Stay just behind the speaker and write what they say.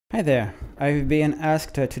Hi there, I've been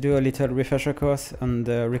asked to do a little refresher course on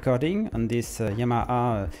the recording on this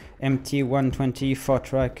Yamaha MT120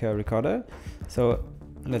 4-track recorder. So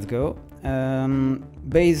let's go.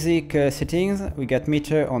 Basic settings, we got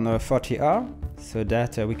meter on a 40R so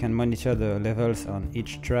that we can monitor the levels on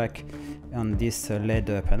each track on this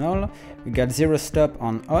LED panel. We got zero stop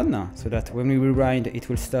on so that when we rewind it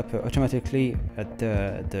will stop automatically at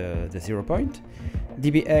the 0 point.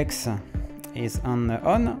 dBx is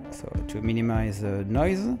on, so to minimize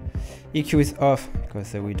noise. EQ is off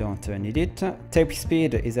because we don't need it. Tape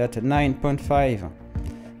speed is at 9.5,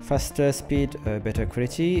 faster speed, better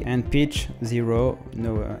quality, and pitch 0,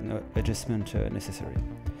 no adjustment necessary.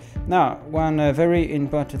 Now, one very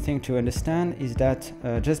important thing to understand is that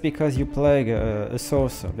just because you plug a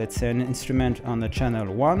source, let's say an instrument on a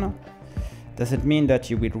channel 1, doesn't mean that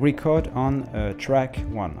you will record on track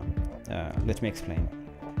 1. Let me explain.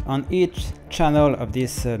 On each channel of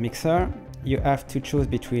this mixer, you have to choose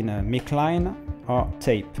between a mic line or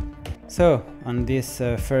tape. So on this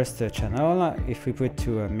first channel, if we put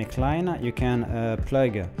to a mic line, you can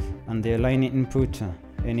plug on the line input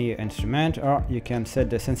any instrument, or you can set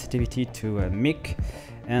the sensitivity to a mic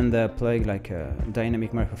and plug like a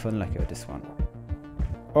dynamic microphone like this one.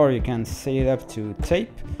 Or you can set it up to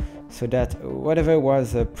tape, so that whatever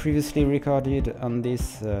was previously recorded on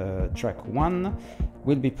this track 1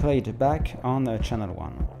 will be played back on channel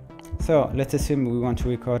 1. So let's assume we want to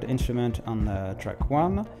record instrument on track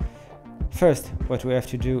 1. First, what we have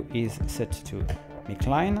to do is set to mic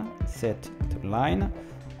line, set to line,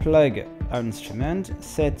 plug our instrument,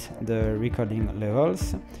 set the recording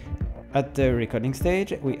levels. At the recording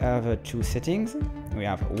stage, we have two settings. We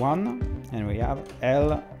have 1 and we have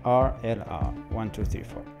L, R, L, R, 1, 2, 3,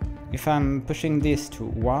 4. If I'm pushing this to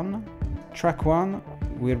 1, track 1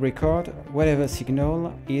 will record whatever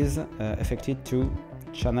signal is affected to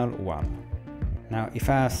channel 1. Now,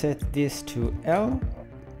 if I set this to L,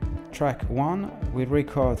 track 1 will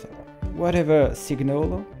record whatever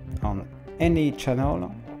signal on any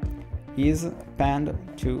channel is panned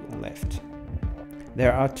to left.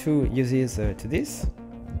 There are two uses to this.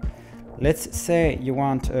 Let's say you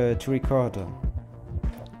want to record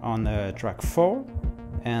on track 4,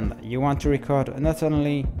 and you want to record not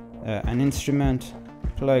only an instrument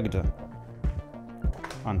plugged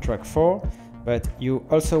on track 4, but you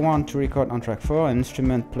also want to record on track 4 an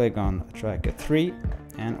instrument plugged on track 3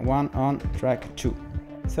 and one on track 2.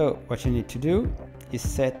 So what you need to do is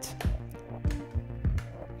set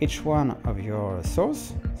each one of your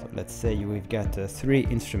source. So let's say we've got 3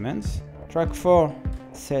 instruments. Track 4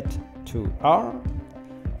 set to R,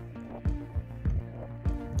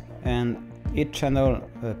 and each channel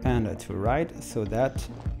panned to right, so that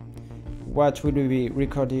what will be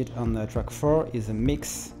recorded on track 4 is a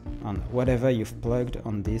mix on whatever you've plugged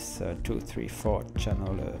on this 2, 3, 4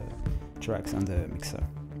 channel tracks on the mixer.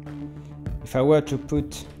 If I were to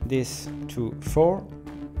put this to 4,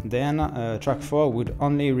 then track 4 would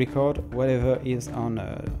only record whatever is on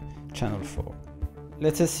channel 4.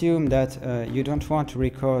 Let's assume that you don't want to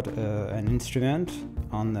record an instrument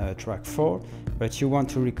on track 4, but you want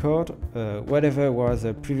to record whatever was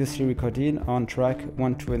previously recorded on track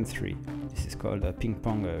 1, 2, and 3. This is called a ping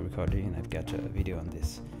pong recording. I've got a video on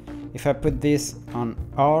this. If I put this on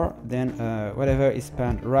R, then whatever is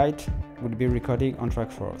panned right would be recording on track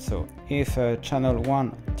 4. So if channel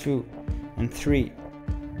 1, 2, and 3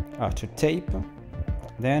 are to tape,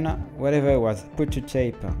 then whatever was put to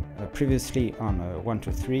tape previously on 1,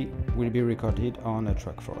 2, 3 will be recorded on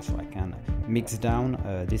track 4. So I can mix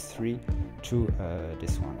down these 3 to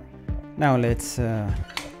this one. Now let's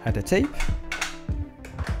add a tape.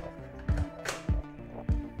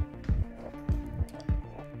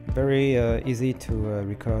 Very easy to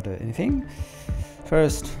record anything.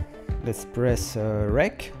 First, let's press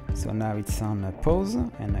rec. So now it's on pause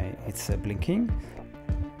and it's blinking.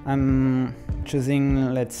 I'm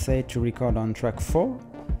choosing, let's say, to record on track 4,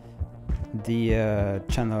 the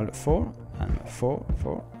channel 4 and 4,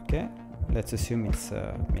 okay. Let's assume it's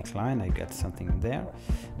a mix line. I got something there.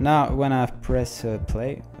 Now, when I press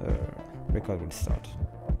play, record will start.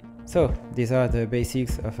 So these are the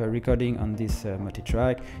basics of recording on this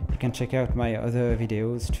multi-track. You can check out my other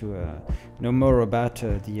videos to know more about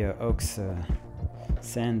the aux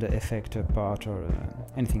send effect part or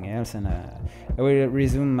anything else, and I will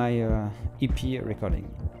resume my EP recording.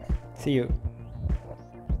 See you.